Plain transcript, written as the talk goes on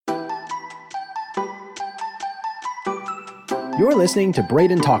You're listening to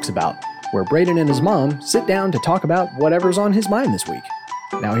Braden Talks About, where Braden and his mom sit down to talk about whatever's on his mind this week.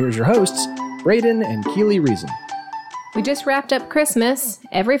 Now here's your hosts, Braden and Keely Reason. We just wrapped up Christmas.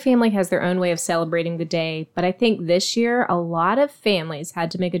 Every family has their own way of celebrating the day, but I think this year a lot of families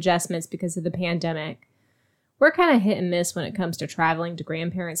had to make adjustments because of the pandemic. We're kind of hit and miss when it comes to traveling to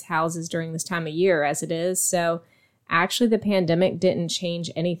grandparents' houses during this time of year as it is, so actually the pandemic didn't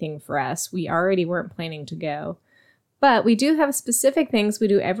change anything for us. We already weren't planning to go. But we do have specific things we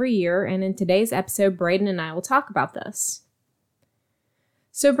do every year, and in today's episode, Braden and I will talk about this.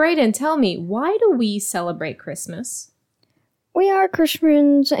 So Braden, tell me, why do we celebrate Christmas? We are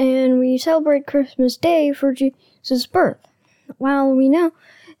Christians, and we celebrate Christmas Day for Jesus' birth. While we know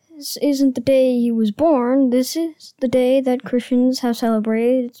this isn't the day he was born, this is the day that Christians have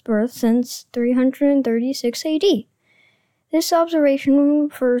celebrated his birth since 336 AD. This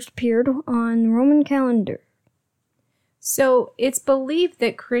observation first appeared on the Roman calendar. So it's believed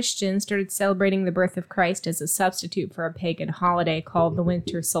that Christians started celebrating the birth of Christ as a substitute for a pagan holiday called the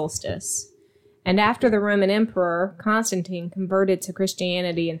winter solstice. And after the Roman Emperor Constantine converted to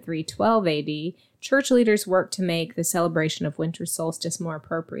Christianity in 312 AD, church leaders worked to make the celebration of winter solstice more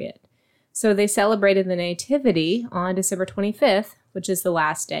appropriate. So they celebrated the Nativity on December 25th, which is the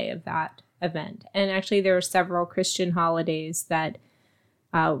last day of that event. And actually there are several Christian holidays that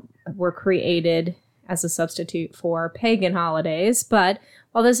were created as a substitute for pagan holidays. But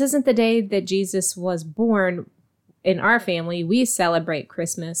while this isn't the day that Jesus was born, in our family, we celebrate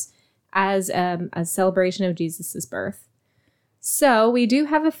Christmas as a celebration of Jesus' birth. So we do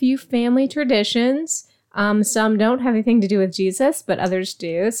have a few family traditions. Some don't have anything to do with Jesus, but others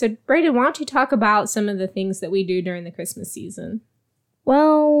do. So Braden, why don't you talk about some of the things that we do during the Christmas season?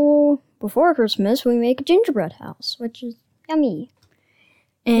 Well, before Christmas, we make a gingerbread house, which is yummy.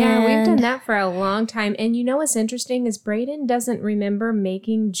 Yeah, we've done that for a long time. And you know what's interesting is Braden doesn't remember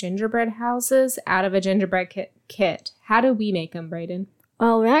making gingerbread houses out of a gingerbread kit. How do we make them, Braden?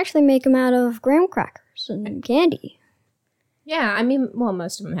 Well, we actually make them out of graham crackers and candy. Yeah, I mean, well,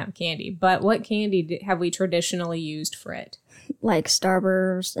 most of them have candy. But what candy have we traditionally used for it? Like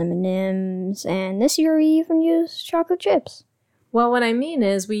Starburst, M&Ms, and this year we even used chocolate chips. Well, what I mean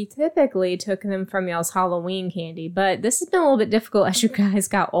is we typically took them from y'all's Halloween candy, but this has been a little bit difficult as you guys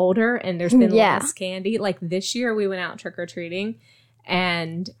got older and there's been less candy. Like this year we went out trick-or-treating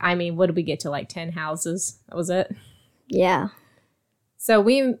and, I mean, what did we get to, like 10 houses? That was it? Yeah. So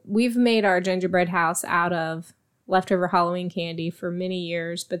we've made our gingerbread house out of leftover Halloween candy for many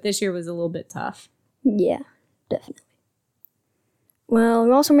years, but this year was a little bit tough. Yeah, definitely. Well,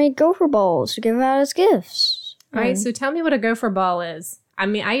 we also made gopher balls to give out as gifts. All right, so tell me what a gopher ball is. I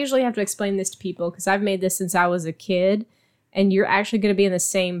mean, I usually have to explain this to people because I've made this since I was a kid, and you're actually going to be in the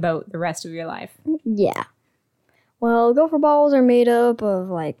same boat the rest of your life. Yeah. Well, gopher balls are made up of,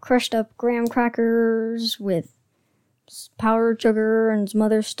 like, crushed up graham crackers with powdered sugar and some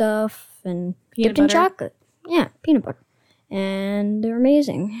other stuff, and dipped in chocolate. Yeah, peanut butter. And they're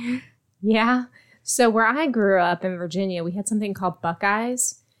amazing. Yeah. So where I grew up in Virginia, we had something called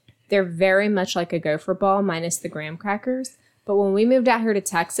Buckeyes. They're very much like a gopher ball minus the graham crackers. But when we moved out here to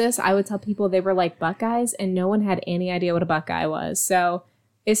Texas, I would tell people they were like Buckeyes and no one had any idea what a Buckeye was. So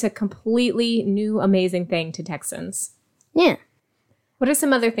it's a completely new, amazing thing to Texans. Yeah. What are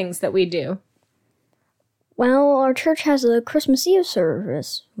some other things that we do? Well, our church has a Christmas Eve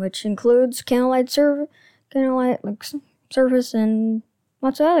service, which includes candlelight service and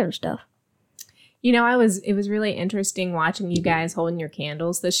lots of other stuff. You know, it was really interesting watching you guys holding your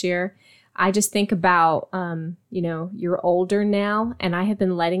candles this year. I just think about, you're older now, and I have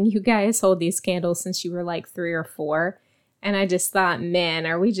been letting you guys hold these candles since you were like 3 or 4. And I just thought, man,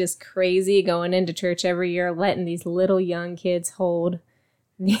 are we just crazy going into church every year, letting these little young kids hold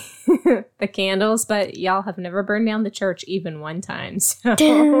the candles? But y'all have never burned down the church even one time. So.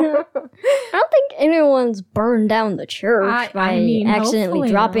 I don't think anyone's burned down the church by accidentally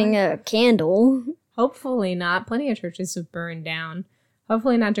dropping a candle. Hopefully not. Plenty of churches have burned down.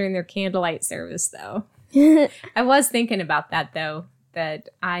 Hopefully not during their candlelight service, though. I was thinking about that, though, that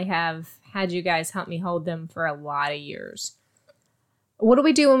I have had you guys help me hold them for a lot of years. What do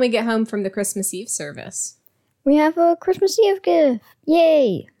we do when we get home from the Christmas Eve service? We have a Christmas Eve gift.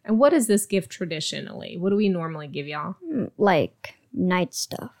 Yay! And what is this gift traditionally? What do we normally give y'all? Like night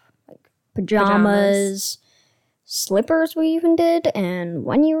stuff. Like pajamas, slippers we even did, and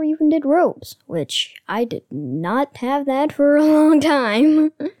one year we even did robes, which I did not have that for a long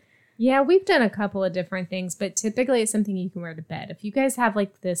time. Yeah, we've done a couple of different things, but typically it's something you can wear to bed. If you guys have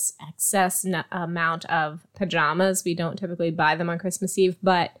like this excess amount of pajamas, we don't typically buy them on Christmas Eve,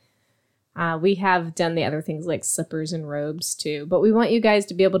 but We have done the other things like slippers and robes too, but we want you guys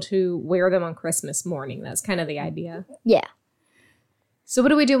to be able to wear them on Christmas morning. That's kind of the idea. Yeah. So what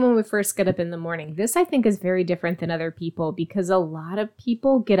do we do when we first get up in the morning? This, I think, is very different than other people because a lot of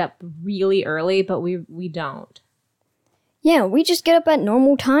people get up really early, but we don't. Yeah, we just get up at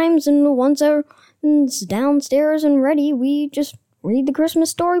normal times, and once everyone's downstairs and ready, we just read the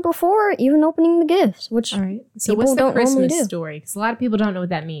Christmas story before even opening the gifts, which All right. So people what's the don't normally Christmas do. story? Because a lot of people don't know what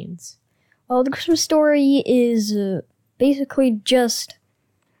that means. Well, the Christmas story is basically just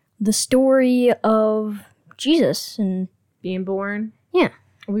the story of Jesus, and Being born. yeah.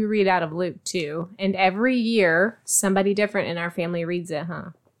 We read out of Luke too. And every year, somebody different in our family reads it,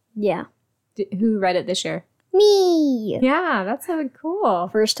 huh? Yeah. Who read it this year? Me! Yeah, that's so cool.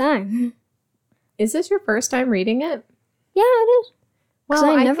 First time. Is this your first time reading it? Yeah, it is. Well,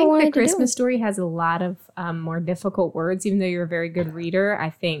 I I never think wanted the to do Christmas it. story has a lot of more difficult words, even though you're a very good reader. I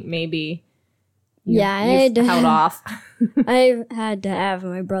think maybe Yeah, you've held off. I've had to have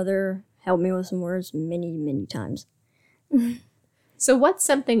my brother help me with some words many, many times. So what's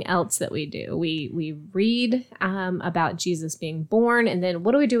something else that we do? We read about Jesus being born, and then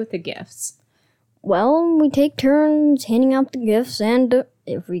what do we do with the gifts? Well, we take turns handing out the gifts, and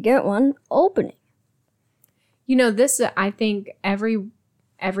if we get one, opening. You know, this, I think every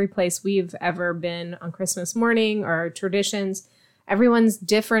place we've ever been on Christmas morning or traditions, everyone's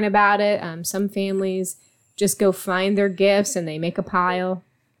different about it. Some families just go find their gifts and they make a pile.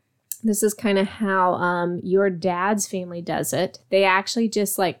 This is kind of how your dad's family does it. They actually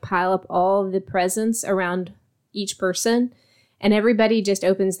just like pile up all the presents around each person and everybody just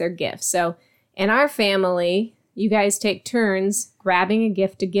opens their gifts. So in our family, you guys take turns grabbing a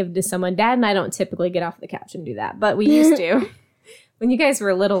gift to give to someone. Dad and I don't typically get off the couch and do that, but we used to. When you guys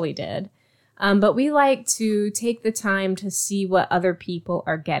were little, we did. But we like to take the time to see what other people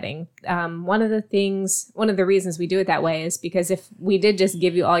are getting. One of the reasons we do it that way is because if we did just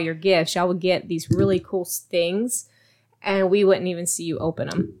give you all your gifts, y'all would get these really cool things and we wouldn't even see you open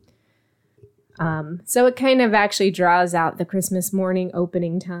them. So it kind of actually draws out the Christmas morning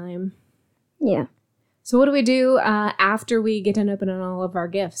opening time. Yeah. So what do we do after we get done opening all of our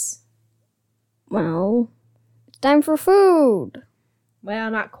gifts? Well, it's time for food.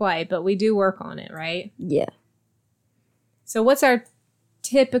 Well, not quite, but we do work on it, right? Yeah. So what's our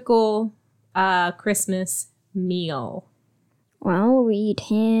typical Christmas meal? Well, we eat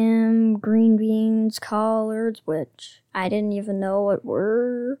ham, green beans, collards, which I didn't even know what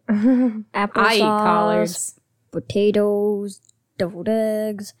were. Applesauce, I eat collards. potatoes, deviled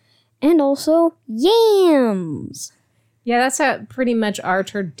eggs, and also yams. Yeah, that's pretty much our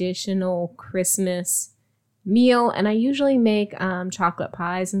traditional Christmas meal. And I usually make chocolate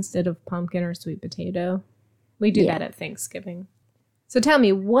pies instead of pumpkin or sweet potato. We do that at Thanksgiving. So tell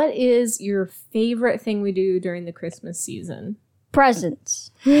me, what is your favorite thing we do during the Christmas season? Presents.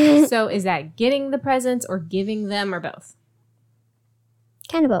 So is that getting the presents or giving them or both?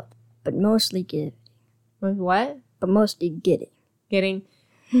 Kind of both, but mostly get. With what? But mostly get it. Getting.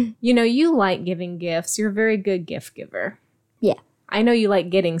 You know, you like giving gifts. You're a very good gift giver. Yeah. I know you like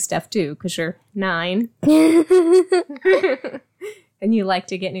getting stuff too, because you're 9. And you like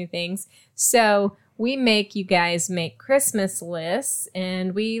to get new things. So we make you guys make Christmas lists,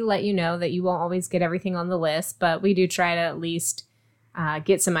 and we let you know that you won't always get everything on the list, but we do try to at least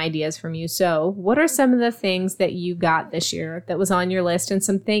get some ideas from you. So what are some of the things that you got this year that was on your list, and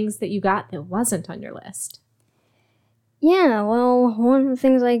some things that you got that wasn't on your list? Yeah, well, one of the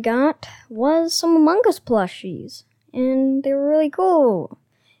things I got was some Among Us plushies, and they were really cool.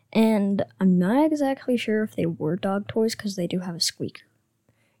 And I'm not exactly sure if they were dog toys because they do have a squeaker.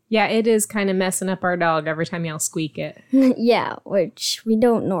 Yeah, it is kind of messing up our dog every time y'all squeak it. Yeah, which we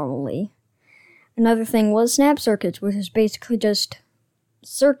don't normally. Another thing was Snap Circuits, which is basically just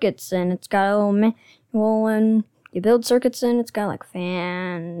circuits, and it's got a little manual, and you build circuits, and it's got like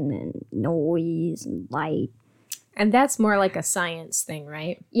fan and noise and light. And that's more like a science thing,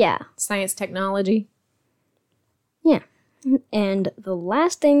 right? Yeah. Science technology. Yeah. And the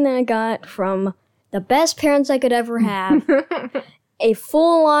last thing that I got from the best parents I could ever have, a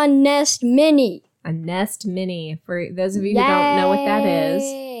full-on Nest Mini. A Nest Mini. For those of you who don't know what that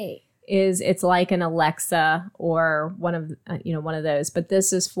is it's like an Alexa or one of those. But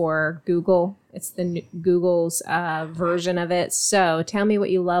this is for Google. It's the Google's version of it. So tell me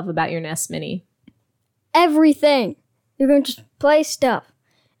what you love about your Nest Mini. Everything. You're going to just play stuff.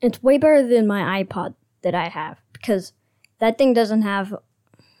 And it's way better than my iPod that I have, because that thing doesn't have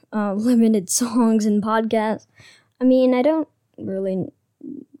limited songs and podcasts. I mean, I don't really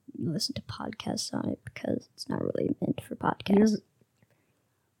listen to podcasts on it because it's not really meant for podcasts.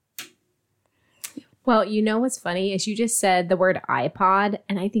 Well, you know what's funny is you just said the word iPod,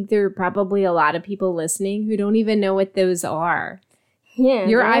 and I think there are probably a lot of people listening who don't even know what those are. Yeah.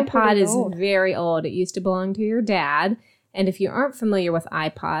 Your they're iPod pretty is old. very old. It used to belong to your dad. And if you aren't familiar with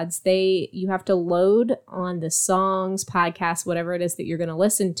iPods, you have to load on the songs, podcasts, whatever it is that you're going to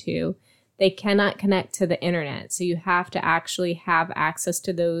listen to. They cannot connect to the internet. So you have to actually have access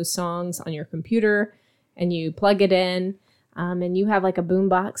to those songs on your computer, and you plug it in, and you have like a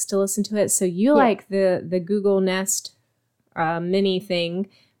boombox to listen to it. So you like the Google Nest mini thing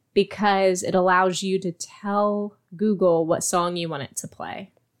because it allows you to tell Google what song you want it to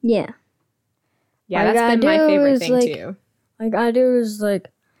play. Yeah. Yeah, All you that's been gotta my do favorite is, thing like, too. Like I do is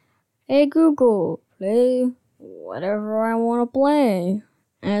like, hey Google, play whatever I want to play.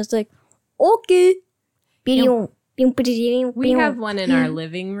 And it's like, okay. We have one in our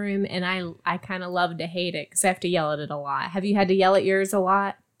living room, and I kind of love to hate it because I have to yell at it a lot. Have you had to yell at yours a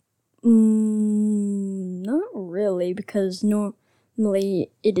lot? Not really, because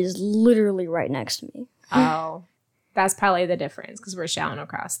normally it is literally right next to me. Oh, that's probably the difference because we're shouting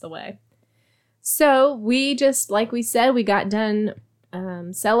across the way. So we just, like we said, we got done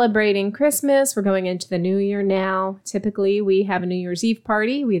celebrating Christmas. We're going into the new year now. Typically, we have a New Year's Eve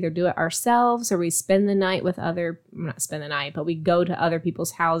party. We either do it ourselves or we spend the night with not spend the night, but we go to other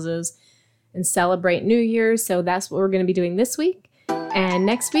people's houses and celebrate New Year's. So that's what we're going to be doing this week. And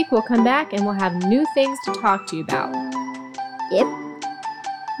next week, we'll come back and we'll have new things to talk to you about. Yep.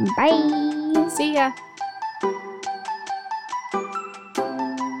 Bye. See ya.